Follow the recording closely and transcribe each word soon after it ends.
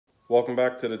welcome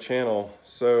back to the channel.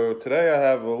 So today I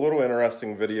have a little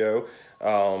interesting video.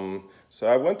 So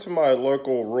I went to my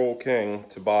local Rural King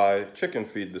to buy chicken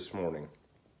feed this morning,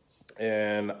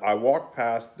 and I walked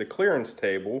past the clearance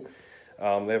table.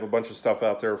 They have a bunch of stuff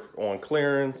out there on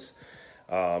clearance,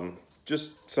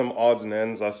 just some odds and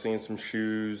ends. I've seen some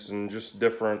shoes and just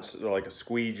different, like a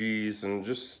squeegees and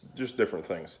just different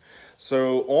things.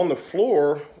 So on the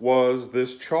floor was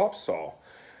this chop saw.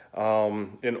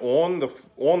 And on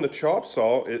the chop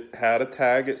saw, it had a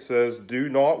tag. It says, "Do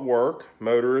not work,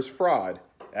 motor is fried,"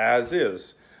 as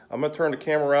is. I'm gonna turn the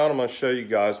camera around. I'm gonna show you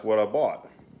guys what I bought.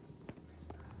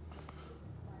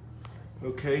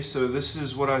 Okay, so this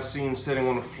is what I seen sitting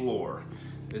on the floor.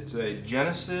 It's a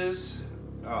Genesis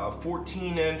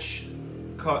 14-inch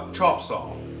chop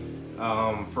saw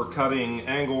for cutting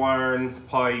angle iron,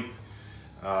 pipe,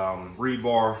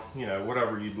 rebar, you know,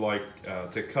 whatever you'd like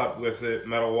to cut with it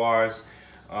metal wise.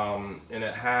 And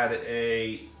it had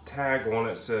a tag on it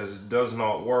that says "does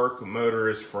not work, motor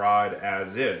is fried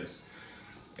as is,"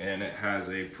 and it has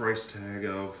a price tag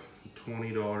of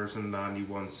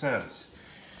 $20.91.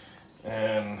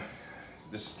 And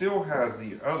this still has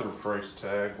the other price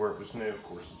tag where it was new. Of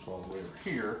course, it's all the way over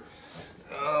here.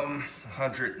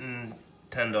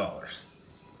 $110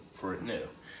 for it new.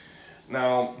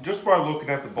 Now, just by looking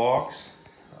at the box,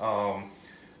 I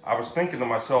was thinking to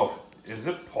myself, is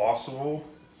it possible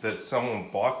that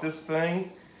someone bought this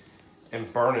thing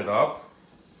and burned it up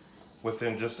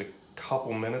within just a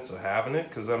couple minutes of having it?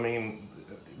 Because, I mean,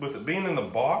 with it being in the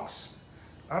box,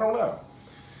 I don't know.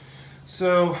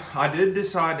 So I did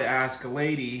decide to ask a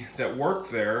lady that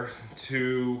worked there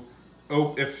to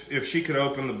if she could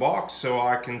open the box so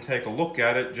I can take a look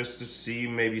at it just to see,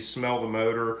 maybe smell the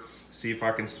motor, see if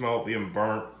I can smell it being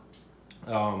burnt.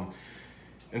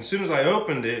 As soon as I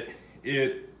opened it,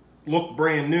 it looked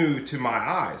brand new to my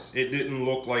eyes. It didn't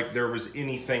look like there was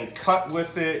anything cut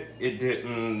with it. It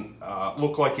didn't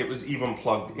look like it was even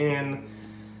plugged in.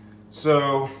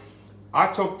 So I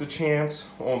took the chance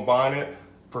on buying it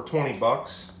for 20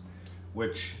 bucks,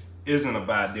 which isn't a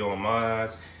bad deal in my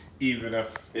eyes. Even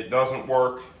if it doesn't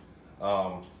work,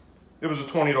 it was a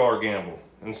 $20 gamble.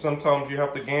 And sometimes you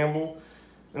have to gamble,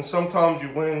 and sometimes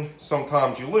you win,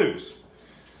 sometimes you lose.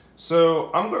 So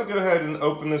I'm gonna go ahead and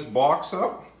open this box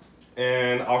up,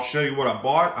 and I'll show you what I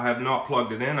bought. I have not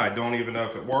plugged it in. I don't even know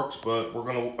if it works, but we're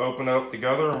gonna open it up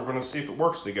together and we're gonna see if it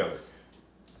works together.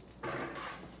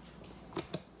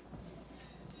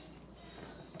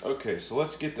 Okay, so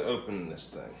let's get to opening this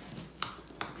thing.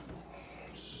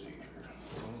 Let's see here.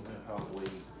 I don't know how to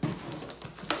leave.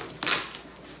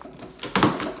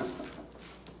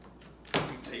 Let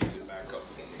me tape it back up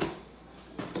for me.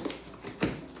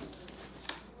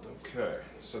 Okay,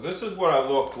 so this is what it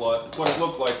looked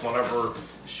like whenever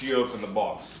she opened the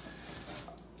box.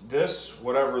 This,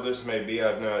 whatever this may be,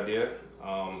 I have no idea.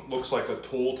 Looks like a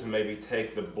tool to maybe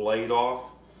take the blade off.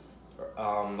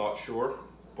 I'm not sure,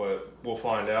 but we'll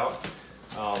find out.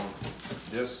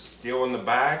 This steel in the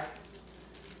back,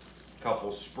 couple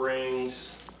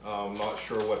springs, not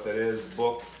sure what that is,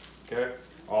 book, okay?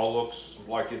 All looks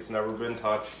like it's never been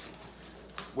touched,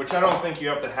 which I don't think you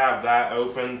have to have that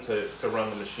open to run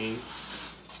the machine.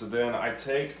 So then I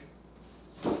take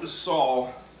the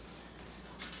saw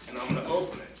and I'm gonna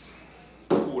open it.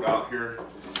 Pull it out here and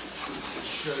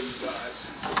show you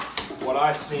guys what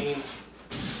I seen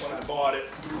when I bought it.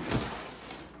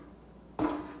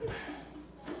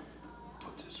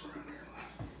 Put this around here.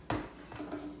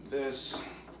 This,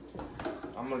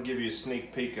 I'm gonna give you a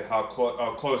sneak peek of how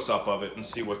close up of it and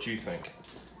see what you think.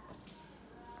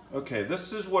 Okay,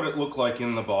 this is what it looked like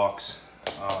in the box.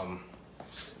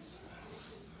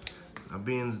 Now,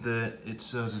 being that it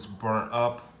says it's burnt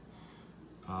up,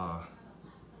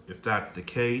 if that's the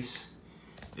case,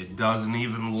 it doesn't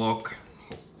even look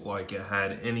like it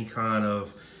had any kind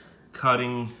of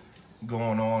cutting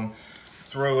going on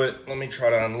through it. Let me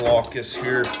try to unlock this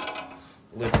here,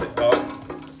 lift it up.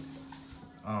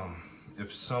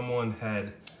 If someone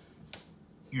had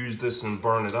used this and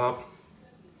burned it up,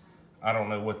 I don't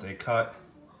know what they cut.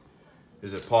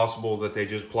 Is it possible that they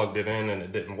just plugged it in and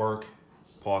it didn't work?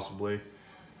 Possibly.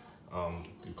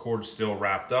 The cord's still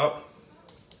wrapped up.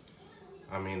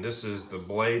 I mean, this is the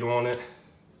blade on it.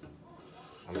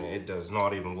 I mean, it does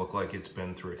not even look like it's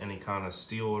been through any kind of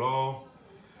steel at all.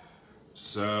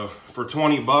 So for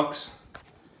 20 bucks,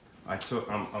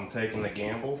 I'm taking the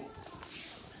gamble.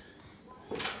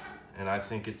 And I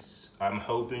think I'm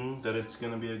hoping that it's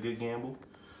gonna be a good gamble.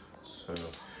 So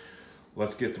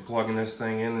let's get to plugging this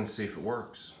thing in and see if it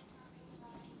works.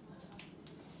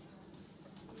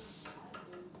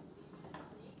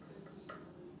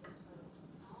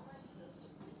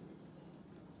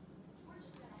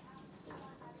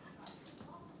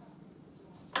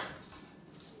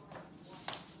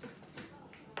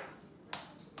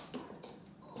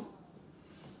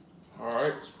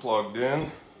 It's plugged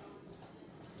in.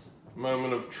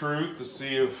 Moment of truth to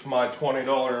see if my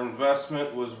 $20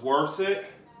 investment was worth it.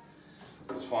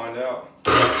 Let's find out.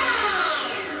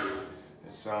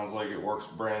 It sounds like it works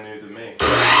brand new to me.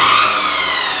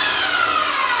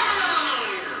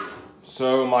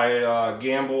 So my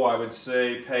gamble, I would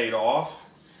say, paid off.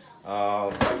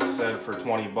 Like I said, for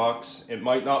 20 bucks. It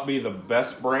might not be the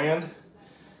best brand.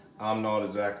 I'm not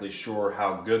exactly sure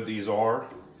how good these are.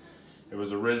 It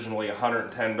was originally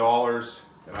 $110,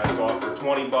 and I thought for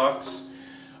 20 bucks,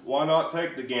 why not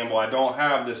take the gamble? I don't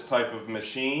have this type of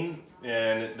machine,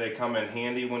 and they come in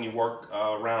handy when you work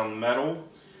around metal.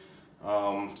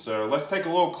 So let's take a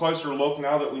little closer look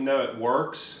now that we know it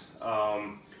works.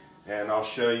 And I'll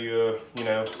show you,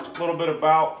 a little bit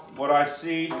about what I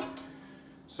see.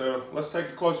 So let's take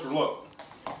a closer look.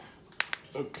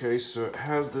 Okay, so it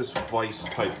has this vise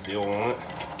type deal on it.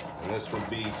 And this would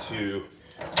be to,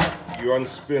 you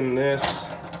unspin this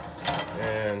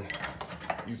and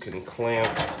you can clamp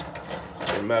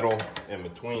your metal in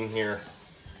between here,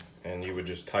 and you would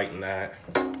just tighten that,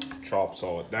 chops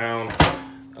all it down.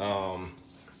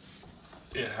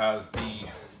 It has you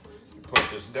push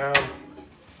this down,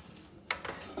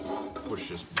 push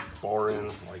this bar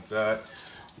in like that,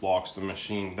 locks the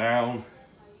machine down.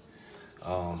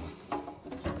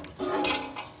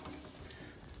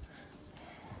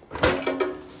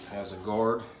 Has a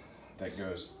guard that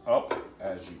goes up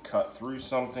as you cut through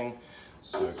something,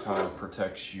 so it kind of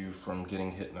protects you from getting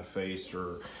hit in the face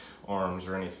or arms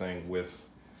or anything with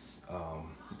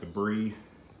debris.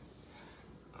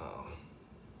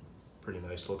 Pretty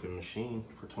nice looking machine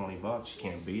for 20 bucks. You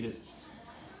can't beat it.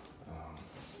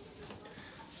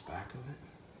 Back of it.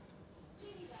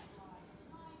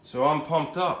 So I'm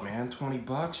pumped up, man. 20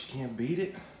 bucks, you can't beat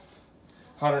it.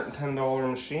 $110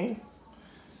 machine.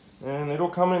 And it'll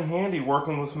come in handy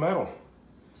working with metal.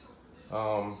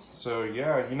 So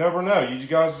yeah, you never know. You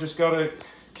guys just gotta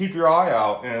keep your eye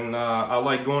out. And I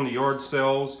like going to yard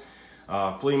sales,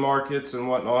 flea markets and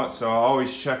whatnot. So I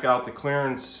always check out the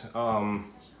clearance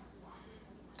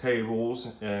tables,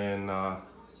 and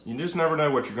you just never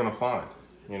know what you're gonna find,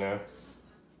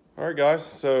 All right, guys,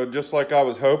 so just like I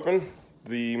was hoping,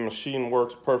 the machine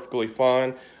works perfectly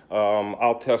fine.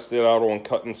 I'll test it out on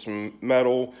cutting some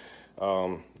metal,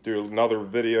 do another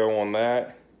video on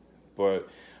that. But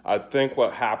I think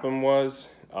what happened was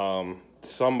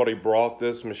somebody brought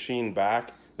this machine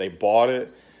back. They bought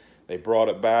it, they brought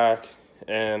it back,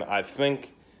 and I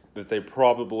think that they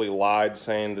probably lied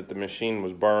saying that the machine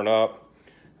was burned up.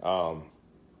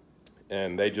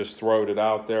 And they just throwed it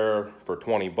out there for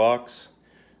 20 bucks.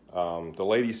 The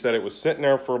lady said it was sitting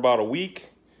there for about a week,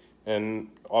 and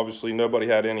obviously nobody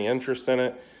had any interest in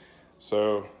it.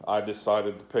 So I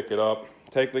decided to pick it up,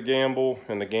 take the gamble,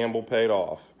 and the gamble paid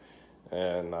off.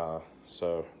 And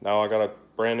so now I got a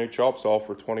brand new chop saw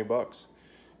for 20 bucks.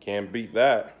 Can't beat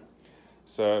that.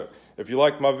 So if you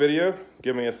liked my video,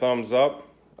 give me a thumbs up,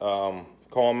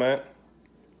 comment,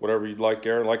 whatever you'd like,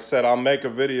 Aaron. Like I said, I'll make a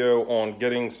video on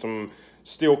getting some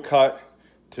steel cut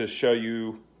to show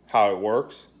you how it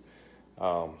works.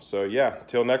 So yeah,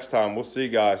 until next time, we'll see you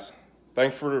guys.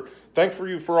 Thanks for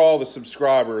all the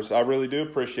subscribers. I really do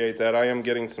appreciate that. I am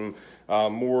getting some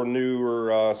more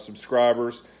newer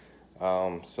subscribers.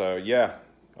 So yeah,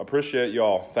 appreciate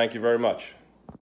y'all. Thank you very much.